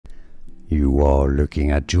You are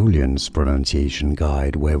looking at Julian's pronunciation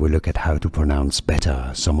guide, where we look at how to pronounce better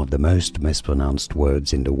some of the most mispronounced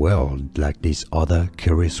words in the world, like this other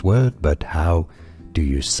curious word. But how do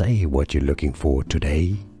you say what you're looking for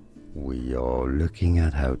today? We are looking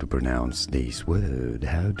at how to pronounce this word.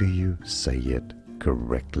 How do you say it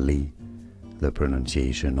correctly? The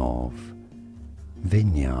pronunciation of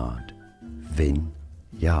vineyard,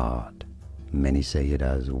 vineyard. Many say it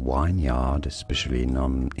as vineyard, especially in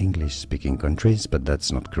non-English speaking countries, but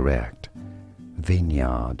that's not correct.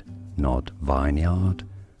 Vineyard, not vineyard,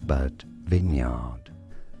 but vineyard.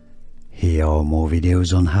 Here are more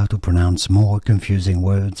videos on how to pronounce more confusing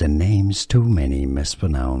words and names too many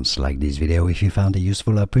mispronounced. Like this video if you found it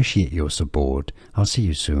useful. I appreciate your support. I'll see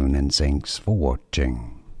you soon and thanks for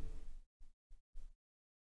watching.